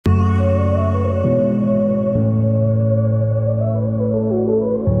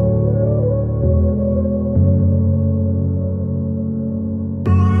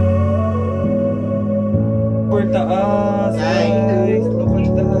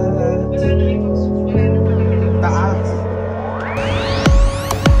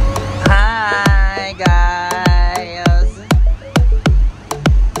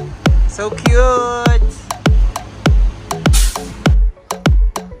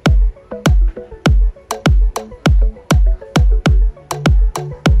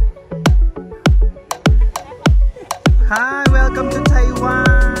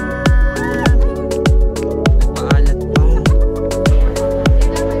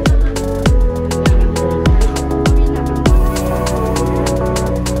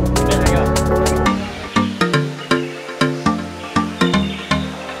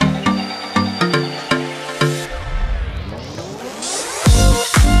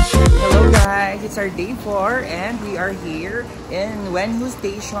guys, it's our day 4 and we are here in Wenhu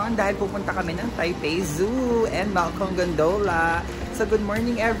Station dahil pupunta kami ng Taipei Zoo and Maokong Gondola. So good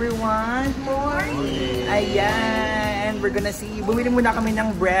morning everyone! Morning! Ayan! And we're gonna see, bumili muna kami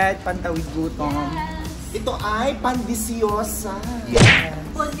ng bread, pantawid gutom. Yes. Ito ay pandisyosa. Yes!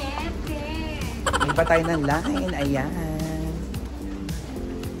 Ponete! May pa tayo ng line, ayan.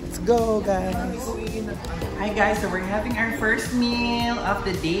 Let's go guys! Hi guys, so we're having our first meal of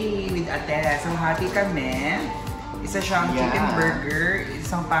the day with Ate. So happy kami. Isa siyang chicken burger,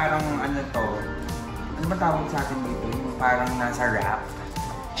 isang parang ano to. Ano ba tawag sa atin dito? Yung parang nasa wrap.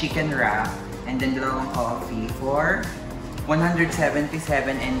 Chicken wrap. And then dalawang coffee for 177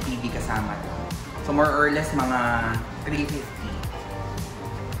 NTD kasama to. So more or less mga 350.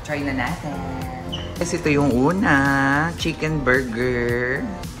 Try na natin. Guys, ito yung una. Chicken burger.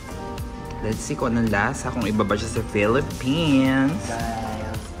 Let's see kung anong lasa, kung iba ba siya sa Philippines.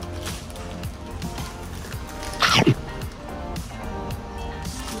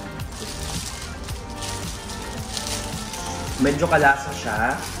 Medyo kalasa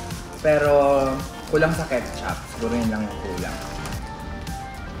siya, pero kulang sa ketchup. Siguro yun lang yung kulang.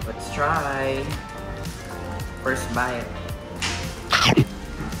 Let's try. First bite.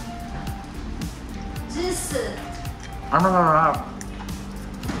 Juice! Ano masarap?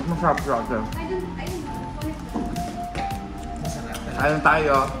 Masarap siya ate. Ayun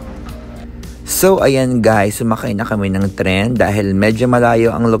tayo. So ayan guys, sumakay na kami ng tren dahil medyo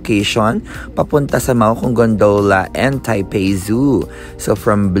malayo ang location papunta sa Maokong Gondola and Taipei Zoo. So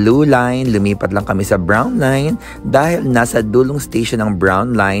from Blue Line, lumipat lang kami sa Brown Line dahil nasa dulong station ng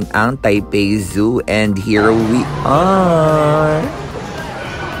Brown Line ang Taipei Zoo and here we are.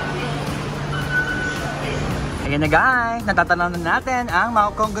 Ayan na guys, natatanaw na natin ang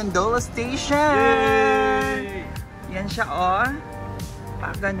Maokong Gondola Station! Yay! Yan siya oh.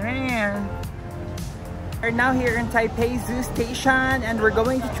 Pagano'n. We're now here in Taipei Zoo Station and we're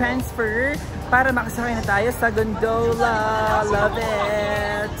going to transfer para makasakay na tayo sa gondola. Love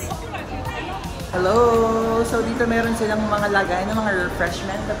it! Hello! So dito meron silang mga lagay ng mga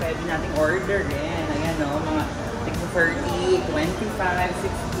refreshment na pwede nating orderin. Ayan o, mga 30,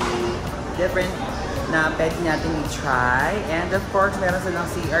 25, 60 different na pwede natin i-try. And of course, meron silang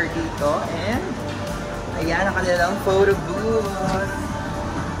CR dito. And ayan ang kanilang photo booth.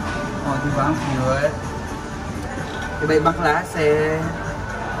 Oh, diba ang cute? Iba-ibang klase.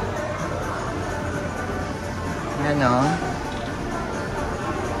 Ayan o.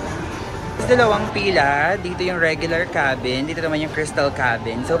 Dalawang pila. Dito yung regular cabin. Dito naman yung crystal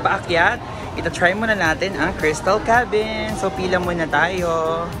cabin. So paakyat, ita-try muna natin ang crystal cabin. So pila muna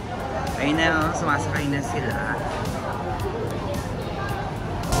tayo. Ayun na, oh, sumasakay na sila.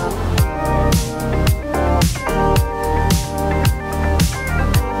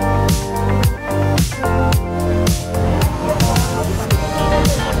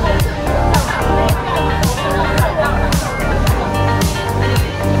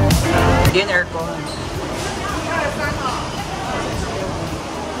 Again, aircon.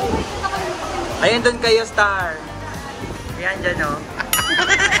 Ayun, doon kayo, Star. Ayan, dyan, oh.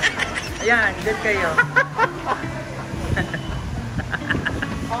 Ayan, good kayo.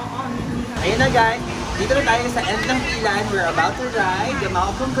 Ayun na guys, dito na tayo sa end ng pila and we're about to ride the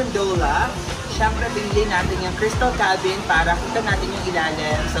Maokong Gondola. Siyempre, binili natin yung crystal cabin para kita natin yung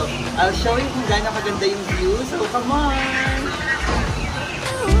ilalim. So, I'll show you kung gaano kaganda yung view. So, come on!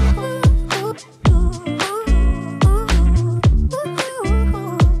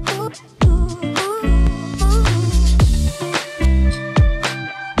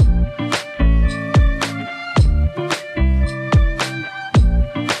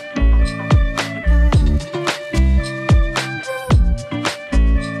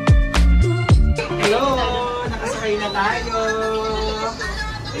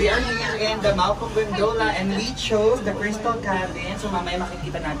 We are here in the Maokong Gondola and we chose the crystal cabin. So mamaya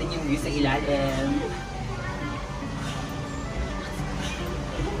makikita natin yung view sa ilalim.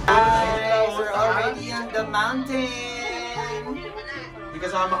 Guys, we're already on the mountain. May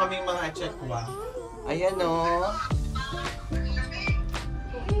kasama kaming mga chekwa. Ayan o.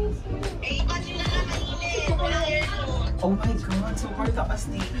 Oh my God, super taas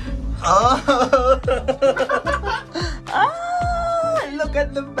ni. Oh! Look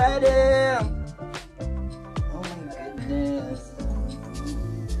at the bottom! Oh my goodness.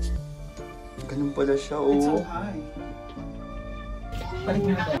 Ganun pala siya, oh. It's so high. Balik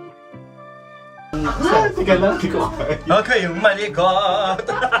mo na tayo. Sige lang, di ko kaya. Huwag kayong malikot!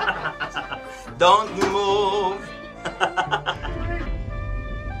 Don't move!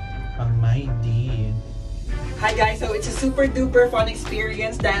 Pang my deed. Hi guys, so it's a super duper fun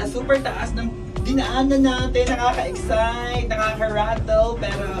experience dahil super taas ng dinaanan natin. Nakaka-excite, nakaka-rattle,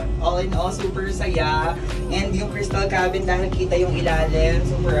 pero all in all, super saya. And yung crystal cabin dahil kita yung ilalim,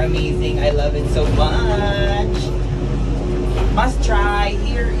 super amazing. I love it so much. Must try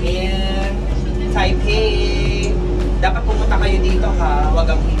here in Taipei. Dapat pumunta kayo dito ha, wag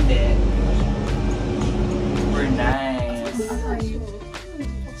ang hindi. Super nice.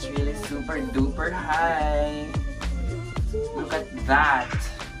 It's really super duper high. Look at that.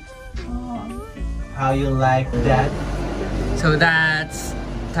 How you like that? So that's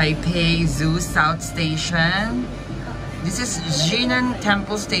Taipei Zoo South Station. This is Jinan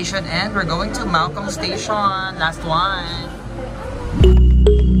Temple Station and we're going to Maokong Station. Last one.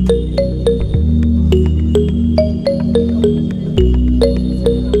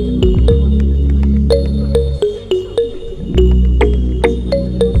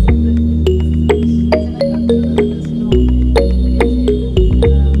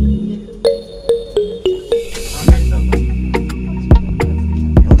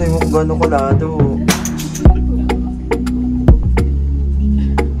 Gano'n kalado.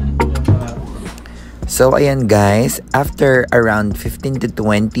 So ayan guys, after around 15 to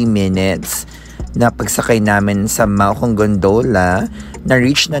 20 minutes na pagsakay namin sa Maokong Gondola,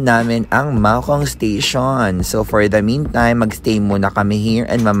 na-reach na namin ang Maokong Station. So for the meantime, magstay muna kami here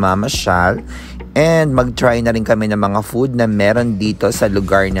and mamamasyal. And mag-try na rin kami ng mga food na meron dito sa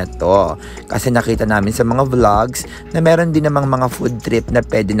lugar na to. Kasi nakita namin sa mga vlogs na meron din namang mga food trip na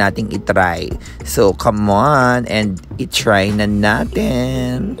pwede nating itry. So come on and itry na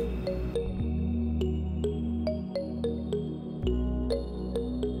natin!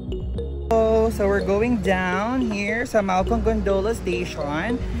 So we're going down here sa Maokong Gondola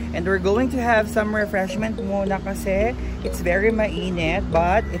Station and we're going to have some refreshment muna kasi it's very mainit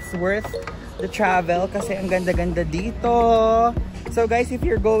but it's worth the travel kasi ang ganda-ganda dito. So guys, if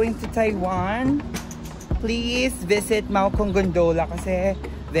you're going to Taiwan, please visit Maokong Gondola kasi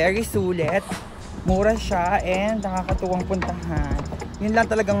very sulit, mura siya and nakakatuwang puntahan. Yun lang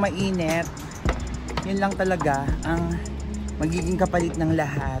talagang mainit. Yun lang talaga ang magiging kapalit ng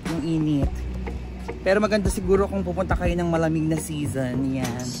lahat, yung init. Pero maganda siguro kung pupunta kayo ng malamig na season.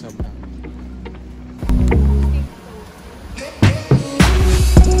 Yan. Sobrang.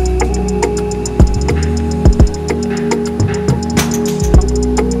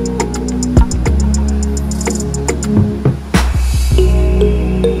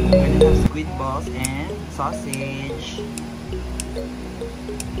 Squid balls and sausage.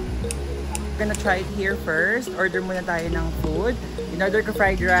 We're gonna try it here first. Order muna tayo ng food. In-order ko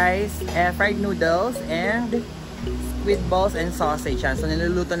fried rice, fried noodles, and squid balls and sausage. So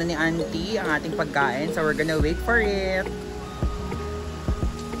niluluto na ni Auntie ang ating pagkain. So we're gonna wait for it.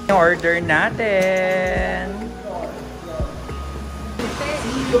 Order natin.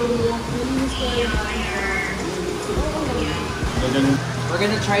 We're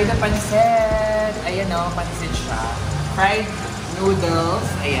gonna try the pancit. Ayan o, pancit siya. Fried noodles.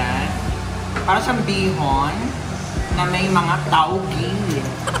 Ayan. Para siyang bihon na may mga taugi.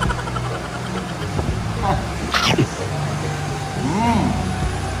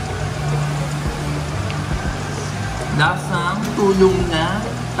 Lasang tulong na,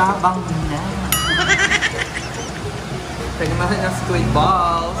 tabang na. Pwede naman ng squid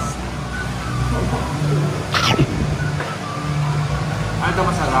balls. Ano ito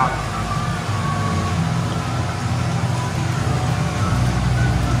masarap?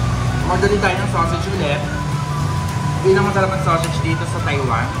 Order tayo ng sausage ulit. Hindi na masarap ang sausage dito sa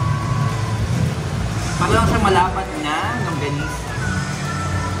Taiwan. Para lang siyang malapat na longganisa.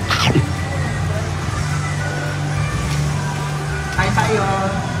 Kain tayo!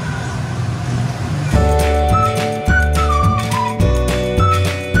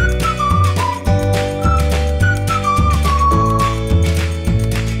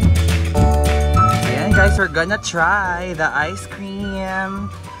 Ayan guys, we're gonna try the ice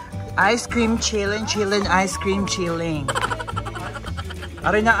cream. Ice cream chillin', ice cream chilling.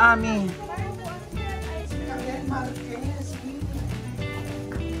 Aray na ami.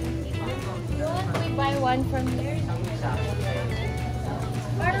 We buy one from here.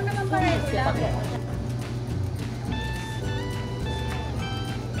 Parang naman pareho lang.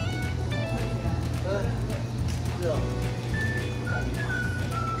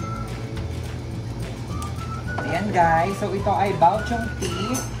 Ayan guys, so ito ay Baochong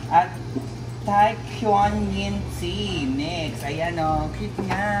tea at Tai Kuan Yin tea mix. Ayan o, cute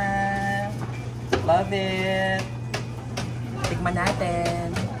nga. Love it. Tikman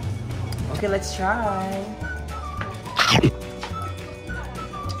natin. Okay, let's try.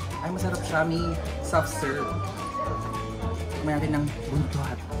 Ay, masarap siya. May soft serve. Kumain natin ng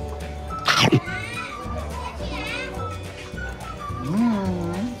buntot.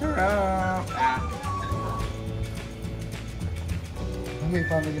 Sarap. May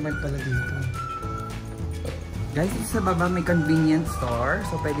family man pala dito. Guys, sa baba may convenience store.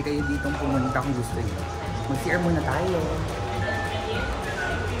 So, pwede kayo ditong pumunta kung gusto nyo. Mag-CR muna tayo.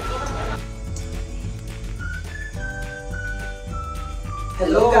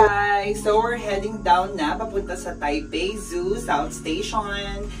 Hello guys! So, we're heading down na papunta sa Taipei Zoo, South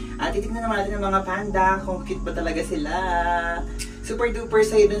Station. At titignan naman natin ang mga panda, kung cute ba talaga sila. Super duper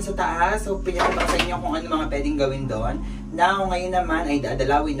sayo dun sa taas. So, pinakita sa inyo kung ano mga pwedeng gawin doon. Now, ngayon naman ay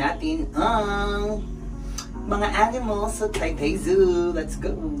dadalawin natin ang mga animals sa Taipei Zoo. Let's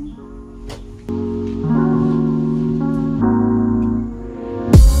go!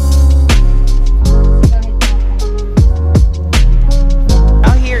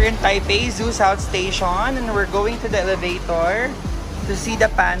 Now here in Taipei Zoo South Station, and we're going to the elevator to see the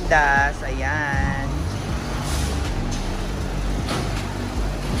pandas. Ayan.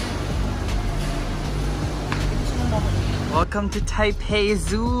 Welcome to Taipei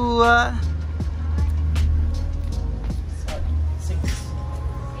Zoo.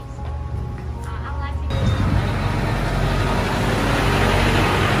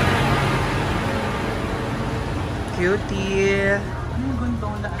 Cutie.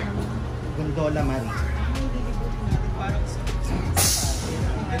 Gondola Mari.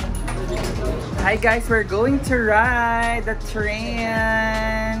 Hi guys, we're going to ride the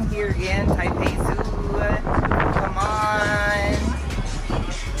train here in Taipei Zoo. Come on.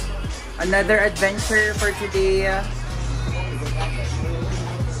 Another adventure for today.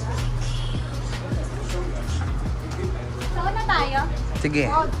 Saan na tayo? Sige.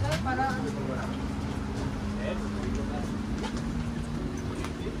 Oh, para...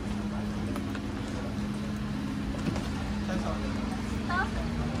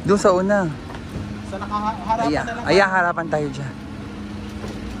 Doon sa una. Sa nakaharapan na lang. Ayan, harapan tayo dyan.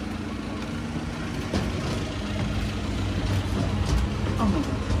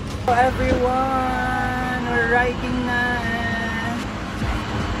 Hello everyone! We're riding na!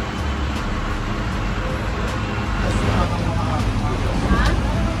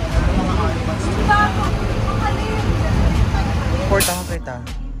 Porta ko kita.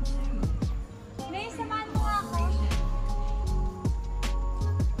 May samahan mo ako.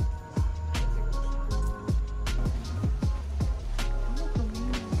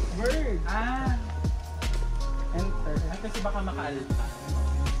 Bird. Enter. Kasi baka makaalta.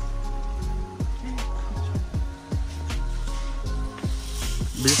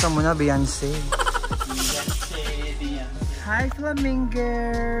 Bilisan mo na, Beyonce. Beyonce, Beyonce. Hi,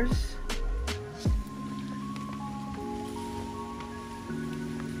 flamingers!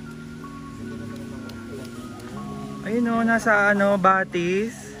 Ayun o, nasa ano,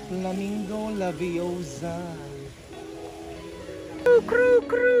 Batis. Flamingo Laviosa. Crew, crew,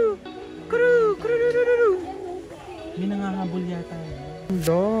 crew! Crew, crew, crew, crew! May nangahabol yata.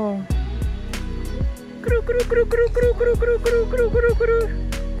 Do. Crew, crew, crew, crew, crew, crew, crew, crew, crew, crew, crew.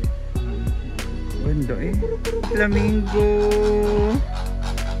 Ganda eh. Flamingo.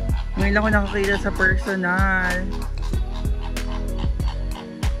 Ngayon lang ako nakakita sa personal.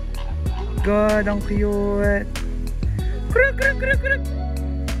 God, ang cute. Kruk, kruk, kruk, kruk.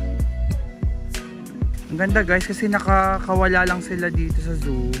 Ang ganda guys kasi nakakawala lang sila dito sa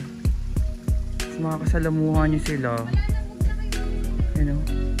zoo. Tapos makakasalamuhan niyo sila. You know?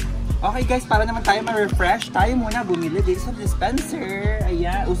 Okay guys, para naman tayo ma-refresh, tayo muna bumili dito sa dispenser.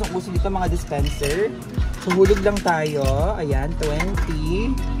 Ayan, usok-usok dito mga dispenser. So hulog lang tayo. Ayan,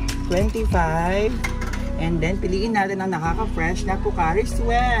 20, 25. And then piliin natin ang nakaka-fresh na Pocari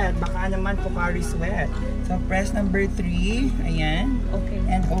Sweat. Baka naman Pocari Sweat. So press number 3. Ayan. Okay.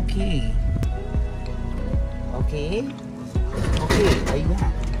 And okay. Okay. Okay,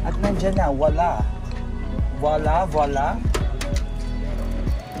 ayan. At nandyan na, voila. Voila, voila.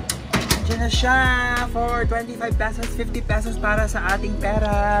 Nandyan na siya for 25 pesos, 50 pesos para sa ating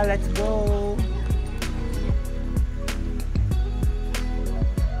pera. Let's go!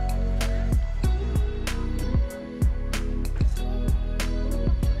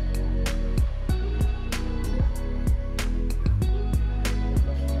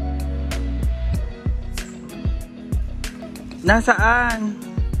 Nasaan?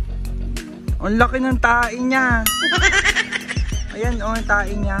 Ang laki ng tae niya. Ayan, oh, ang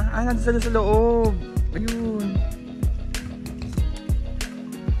tae niya. Ah, nandun sa loob. Ayun.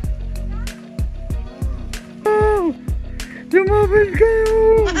 Oh! Lumabas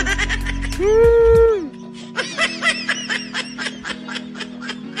kayo!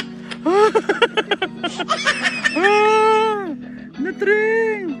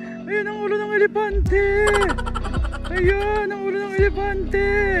 elepante! Ayan, ang ulo ng elepante!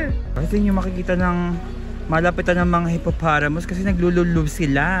 Kasi nyo makikita ng malapitan ng mga hippopotamus kasi naglululub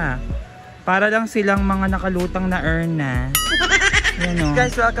sila. Para lang silang mga nakalutang na erna. Ayan o.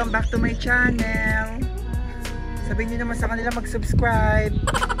 Guys, welcome back to my channel. Sabihin nyo naman sa kanila mag-subscribe.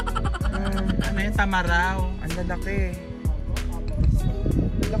 Ano yun? Tama raw. Ang lalaki.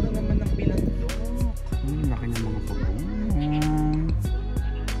 Ang laki naman ng pinandok. Ang laki ng mga pagong.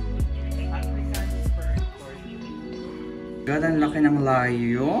 God, ang laki ng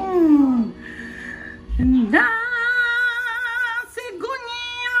layon. Na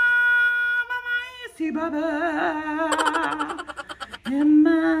sigunya mamay si baba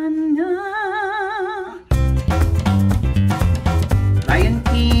emana Lion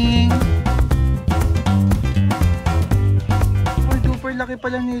King. Oh, super laki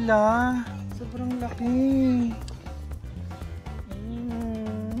pala nila. Sobrang laki.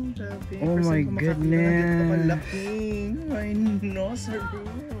 Oh my goodness. Ay, no, Sir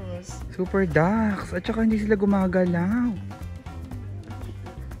Bruce. Super ducks. At saka hindi sila gumagalaw.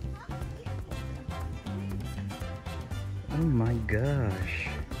 Oh my gosh.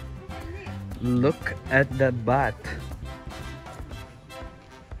 Look at the butt.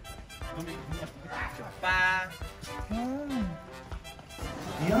 Pa.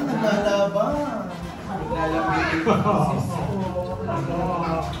 Yan, naglalaban.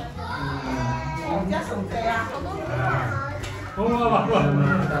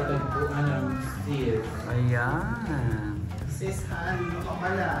 Tatagpuan ng sis. Ayan. Sis, hindi mo ka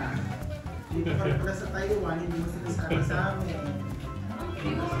pala. Hindi ka pala sa Taiwan, hindi mo sinasabi sa amin.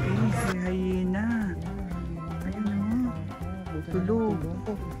 Si hyena. Ayan o. Tulog.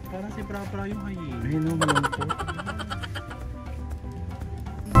 Parang si Pra yung hyena. Ayan o, malungkot.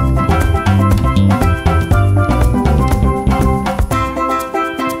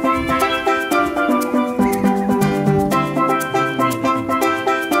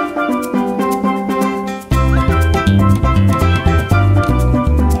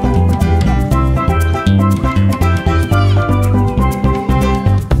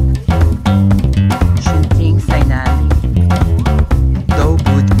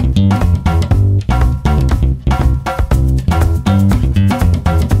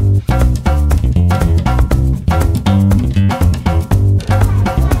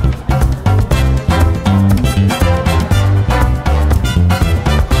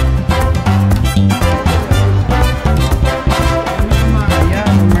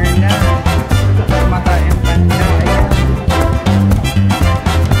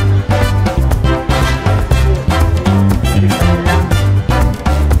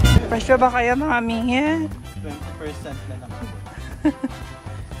 Ba kaya mami? 20% na lang.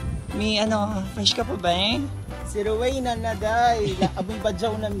 Mi, ano, fresh ka pa ba eh? Si Rowena na day. Amoy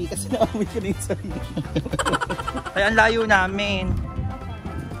badyaw na mi kasi naamoy ko na yung sarili. Kaya ang layo namin.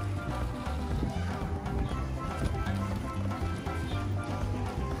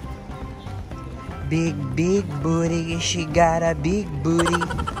 Big booty, she got a big booty.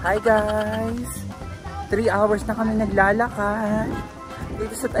 Hi guys! 3 hours na kami naglalakad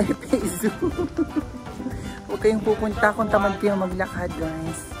dito sa Taipei Zoo. Huwag kayong pupunta kung tamad kayo maglakad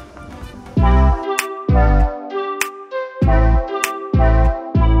guys.